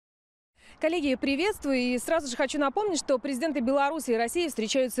Коллеги, приветствую. И сразу же хочу напомнить, что президенты Беларуси и России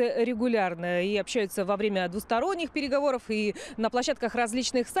встречаются регулярно и общаются во время двусторонних переговоров и на площадках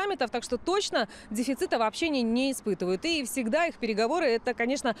различных саммитов. Так что точно дефицита в общении не испытывают. И всегда их переговоры – это,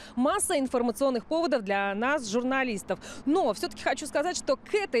 конечно, масса информационных поводов для нас, журналистов. Но все-таки хочу сказать, что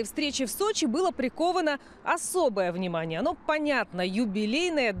к этой встрече в Сочи было приковано особое внимание. Оно понятно,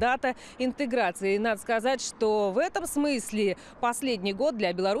 юбилейная дата интеграции. И надо сказать, что в этом смысле последний год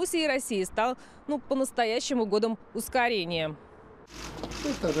для Беларуси и России стал, по-настоящему годом ускорения.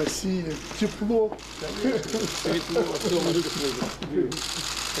 Это Россия. Тепло. Светло.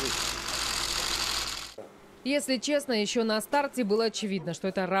 Если честно, еще на старте было очевидно, что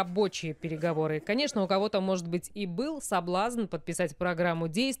это рабочие переговоры. Конечно, у кого-то, может быть, и был соблазн подписать программу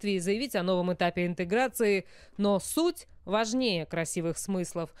действий и заявить о новом этапе интеграции, но суть важнее красивых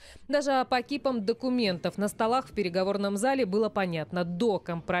смыслов. Даже по кипам документов на столах в переговорном зале было понятно: до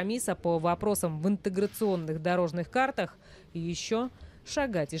компромисса по вопросам в интеграционных дорожных картах и еще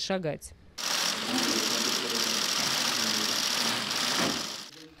шагать и шагать.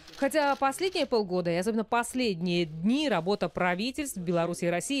 Хотя последние полгода и особенно последние дни работа правительств Беларуси и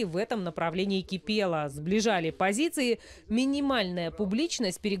России в этом направлении кипела. Сближали позиции. Минимальная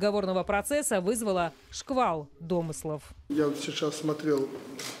публичность переговорного процесса вызвала шквал домыслов. Я сейчас смотрел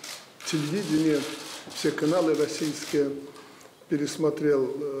телевидение, все каналы российские,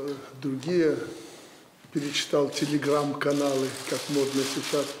 пересмотрел другие, перечитал телеграм-каналы, как модно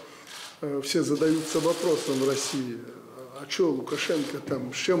сейчас. Все задаются вопросом в России: а что Лукашенко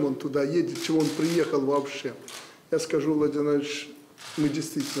там, с чем он туда едет, чего он приехал вообще? Я скажу, Владимир Ильич, мы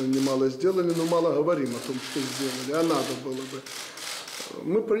действительно немало сделали, но мало говорим о том, что сделали, а надо было бы.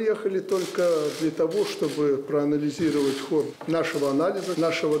 Мы приехали только для того, чтобы проанализировать ход нашего анализа,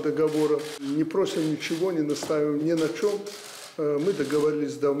 нашего договора. Не просим ничего, не настаиваем ни на чем. Мы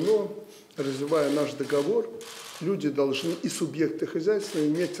договорились давно, развивая наш договор. Люди должны и субъекты хозяйства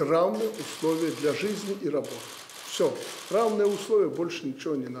иметь равные условия для жизни и работы. Все, равные условия, больше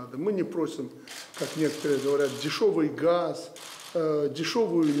ничего не надо. Мы не просим, как некоторые говорят, дешевый газ,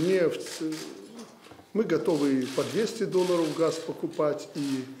 дешевую нефть. Мы готовы и по $200 газ покупать,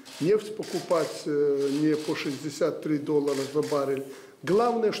 и нефть покупать не по $63 за баррель.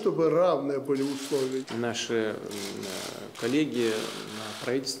 Главное, чтобы равные были условия. Наши коллеги на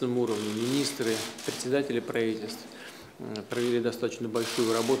правительственном уровне, министры, председатели правительств провели достаточно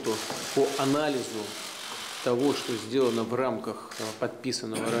большую работу по анализу того, что сделано в рамках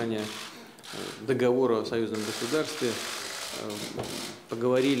подписанного ранее договора о союзном государстве.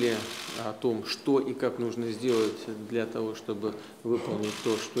 Поговорили о том, что и как нужно сделать для того, чтобы выполнить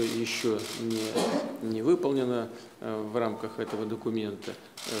то, что еще не выполнено в рамках этого документа,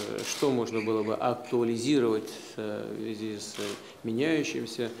 что можно было бы актуализировать в связи с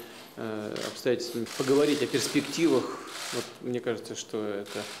меняющимися обстоятельствами, поговорить о перспективах. Вот, мне кажется, что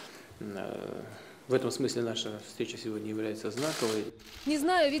это в этом смысле наша встреча сегодня является знаковой. Не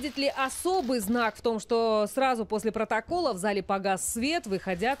знаю, видит ли особый знак в том, что сразу после протокола в зале погас свет.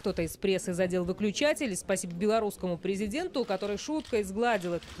 Выходя, кто-то из прессы задел выключатель. Спасибо белорусскому президенту, который шуткой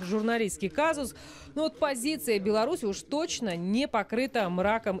сгладил этот журналистский казус. Но вот позиция Беларуси уж точно не покрыта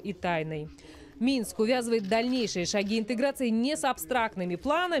мраком и тайной. Минск увязывает дальнейшие шаги интеграции не с абстрактными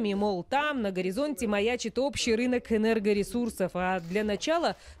планами, мол, там на горизонте маячит общий рынок энергоресурсов, а для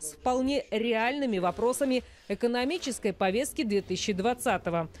начала с вполне реальными вопросами экономической повестки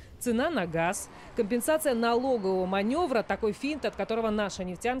 2020-го. Цена на газ, компенсация налогового маневра, такой финт, от которого наша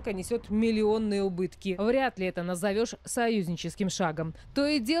нефтянка несет миллионные убытки. Вряд ли это назовешь союзническим шагом. То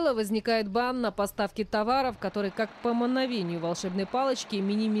и дело возникает бан на поставки товаров, который, как по мановению волшебной палочки,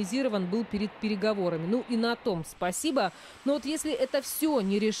 минимизирован был перед переговорами. Ну и на том спасибо. Но вот если это все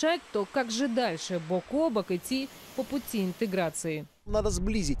не решать, то как же дальше бок о бок идти по пути интеграции? Надо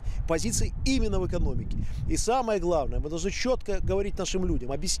сблизить позиции именно в экономике. И самое главное, мы должны четко говорить нашим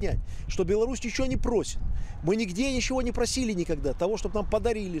людям, объяснять, что Беларусь ничего не просит. Мы нигде ничего не просили никогда, того, чтобы нам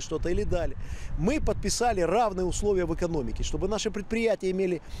подарили что-то или дали. Мы подписали равные условия в экономике, чтобы наши предприятия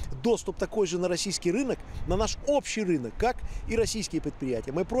имели доступ такой же на российский рынок, на наш общий рынок, как и российские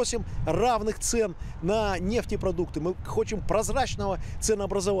предприятия. Мы просим равных цен на нефтепродукты, мы хотим прозрачного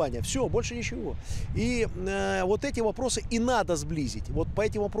ценообразования. Все, больше ничего. И вот эти вопросы и надо сблизить. видите, вот по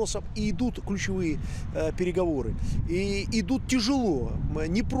этим вопросам и идут ключевые переговоры. И идут тяжело,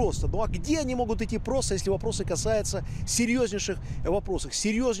 непросто. Ну а где они могут идти просто, если вопросы касаются серьезнейших вопросов,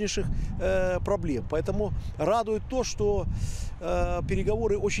 серьезнейших проблем. Поэтому радует то, что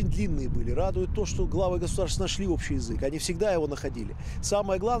переговоры очень длинные были. Радует то, что главы государств нашли общий язык. Они всегда его находили.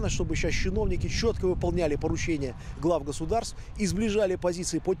 Самое главное, чтобы сейчас чиновники четко выполняли поручения глав государств и сближали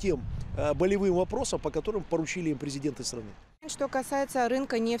позиции по тем болевым вопросам, по которым поручили им президенты страны. Что касается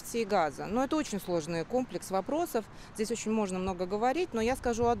рынка нефти и газа, это очень сложный комплекс вопросов. Здесь очень можно много говорить, но я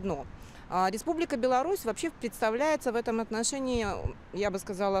скажу одно. Республика Беларусь вообще представляется в этом отношении, я бы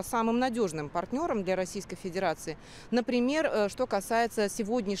сказала, самым надежным партнером для Российской Федерации. Например, что касается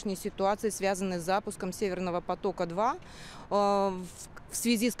сегодняшней ситуации, связанной с запуском Северного потока-2, в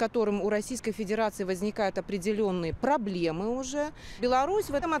связи с которым у Российской Федерации возникают определенные проблемы уже. Беларусь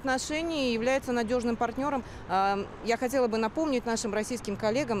в этом отношении является надежным партнером. Я хотела бы напомнить нашим российским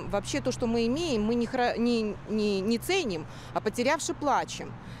коллегам, вообще то, что мы имеем, мы не ценим, а потерявши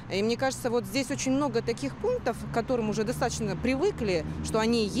плачем. И мне кажется, вот здесь очень много таких пунктов, к которым уже достаточно привыкли, что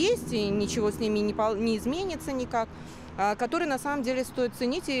они есть, и ничего с ними не изменится никак, которые на самом деле стоит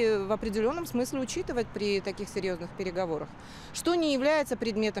ценить и в определенном смысле учитывать при таких серьезных переговорах. Что не является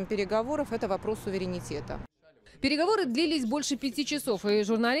предметом переговоров, это вопрос суверенитета. Переговоры длились больше 5 часов, и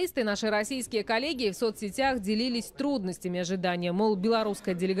журналисты, наши российские коллеги в соцсетях делились трудностями ожидания. Мол,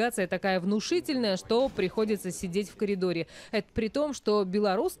 белорусская делегация такая внушительная, что приходится сидеть в коридоре. Это при том, что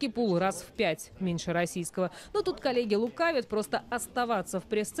белорусский пул раз в 5 меньше российского. Но тут коллеги лукавят, просто оставаться в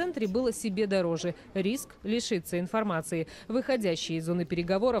пресс-центре было себе дороже. Риск лишиться информации. Выходящие из зоны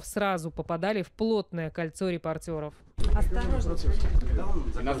переговоров сразу попадали в плотное кольцо репортеров. Осторожно.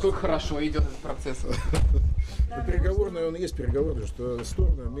 Насколько хорошо идет этот процесс? Переговорный он есть переговорный, что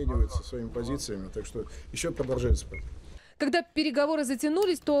стороны обмениваются своими позициями, так что еще продолжается. Когда переговоры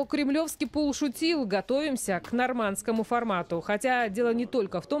затянулись, то кремлевский пул шутил: готовимся к нормандскому формату. Хотя дело не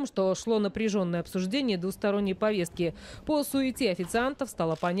только в том, что шло напряженное обсуждение двусторонней повестки. По суете официантов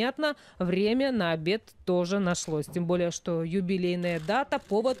стало понятно, время на обед тоже нашлось. Тем более, что юбилейная дата –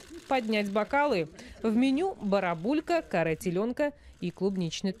 повод поднять бокалы. В меню барабулька, каре теленка и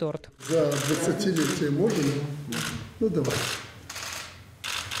клубничный торт. За 20-летие можно? Ну давай.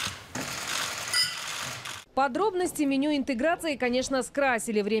 Подробности меню интеграции, конечно,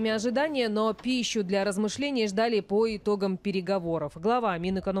 скрасили время ожидания, но пищу для размышлений ждали по итогам переговоров. Глава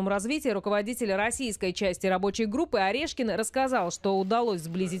Минэкономразвития, руководитель российской части рабочей группы Орешкин рассказал, что удалось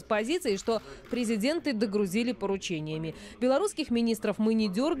сблизить позиции, что президенты догрузили поручениями. Белорусских министров мы не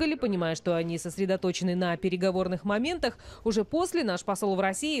дергали, понимая, что они сосредоточены на переговорных моментах. Уже после наш посол в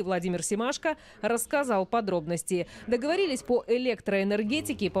России Владимир Семашко рассказал подробности. Договорились по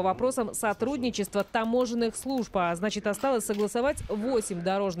электроэнергетике, по вопросам сотрудничества таможенных служб, а значит, осталось согласовать 8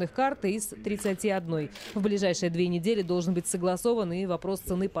 дорожных карт из 31. В ближайшие 2 недели должен быть согласован и вопрос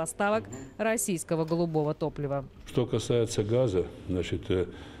цены поставок российского голубого топлива. Что касается газа, значит,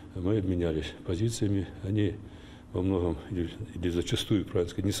 мы обменялись позициями. Они во многом или зачастую, правильно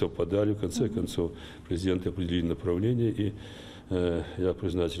сказать, не совпадали. В конце концов, президенты определили направление, и я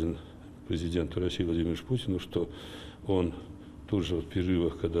признателен президенту России Владимиру Путину, что он тут же в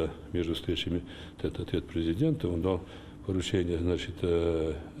перерывах, когда между встречами тет-а-тет президента, он дал поручение, значит,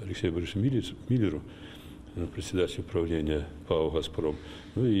 Алексею Борисовичу Миллеру, председателю управления ПАО «Газпром».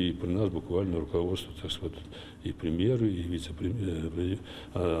 Ну и при нас буквально руководство, так сказать, и премьеру, и вице-премьеру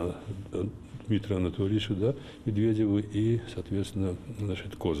Дмитрию Анатольевичу, да, Медведеву и, соответственно,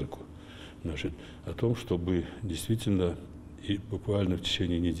 значит, Козаку. Значит, о том, чтобы действительно и буквально в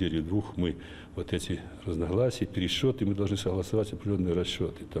течение недели-двух мы вот эти разногласия, пересчеты, мы должны согласовать определенные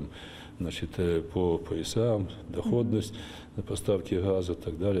расчеты там, значит, по поясам, доходность на поставки газа и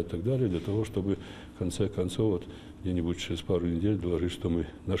так далее, для того, чтобы в конце концов вот, где-нибудь через пару недель доложить, что мы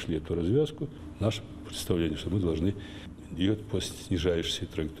нашли эту развязку. Наше представление, что мы должны двигаться по снижающейся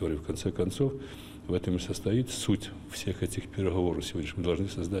траектории. В конце концов, в этом и состоит суть всех этих переговоров сегодня. Мы должны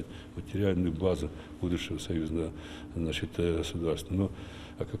создать материальную базу будущего союзного, значит, государства. Но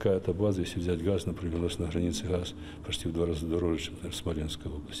а какая-то база, если взять газ, например, у нас на границе газ почти в 2 раза дороже, чем в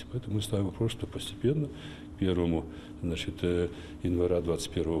Смоленской области. Поэтому мы ставим вопрос, что постепенно к 1 января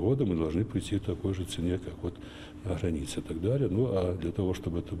 2021 года мы должны прийти к такой же цене, как вот на границе и так далее. Ну а для того,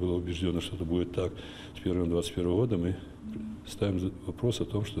 чтобы это было убеждено, что это будет так с 1 января 2021 года, мы ставим вопрос о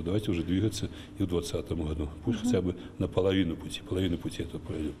том, что давайте уже двигаться и в 2020 году. Пусть хотя бы на половину пути это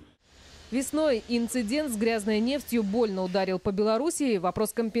пройдем. Весной инцидент с грязной нефтью больно ударил по Белоруссии.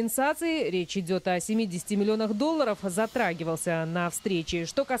 Вопрос компенсации, речь идет о 70 миллионах долларов, затрагивался на встрече.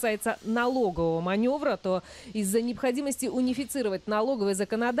 Что касается налогового маневра, то из-за необходимости унифицировать налоговое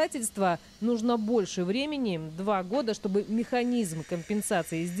законодательство нужно больше времени, 2 года, чтобы механизм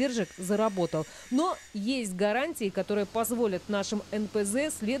компенсации издержек заработал. Но есть гарантии, которые позволят нашим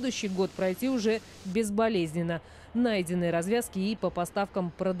НПЗ следующий год пройти уже безболезненно. Найдены развязки и по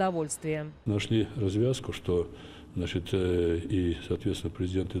поставкам продовольствия. Нашли развязку, что, значит, и, соответственно,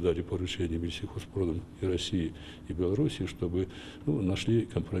 президенты дали поручение Минсельхозпродам и России, и Белоруссии, чтобы нашли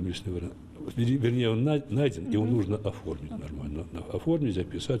компромиссный вариант. Вернее, он найден, и его нужно оформить нормально. Оформить,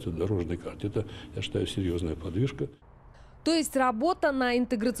 записать в дорожной карте. Это, я считаю, серьезная подвижка. То есть работа на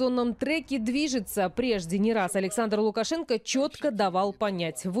интеграционном треке движется. Прежде не раз Александр Лукашенко четко давал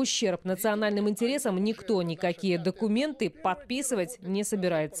понять, в ущерб национальным интересам никто никакие документы подписывать не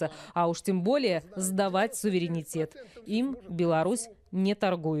собирается. А уж тем более сдавать суверенитет. Им Беларусь не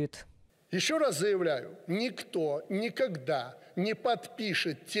торгует. Еще раз заявляю, никто никогда не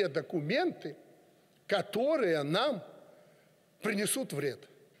подпишет те документы, которые нам принесут вред.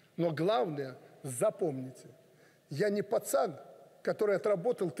 Но главное, запомните. Я не пацан, который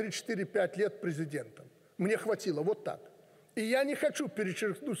отработал 3-4-5 лет президентом. Мне хватило вот так. И я не хочу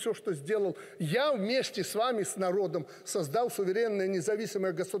перечеркнуть все, что сделал. Я вместе с вами, с народом, создал суверенное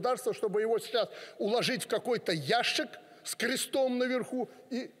независимое государство, чтобы его сейчас уложить в какой-то ящик с крестом наверху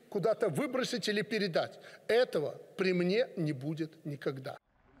и куда-то выбросить или передать. Этого при мне не будет никогда.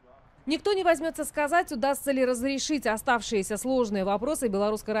 Никто не возьмется сказать, удастся ли разрешить оставшиеся сложные вопросы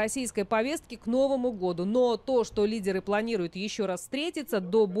белорусско-российской повестки к Новому году. Но то, что лидеры планируют еще раз встретиться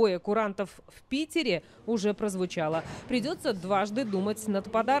до боя курантов в Питере, уже прозвучало. Придется дважды думать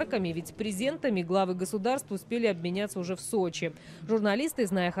над подарками, ведь презентами главы государств успели обменяться уже в Сочи. Журналисты,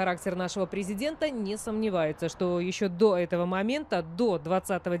 зная характер нашего президента, не сомневаются, что еще до этого момента, до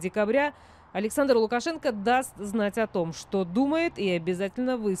 20 декабря, Александр Лукашенко даст знать о том, что думает, и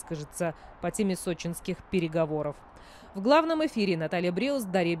обязательно выскажется по теме сочинских переговоров. В главном эфире Наталья Бреус,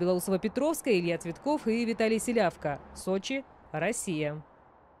 Дарья Белоусова-Петровская, Илья Цветков и Виталий Селявко. Сочи, Россия.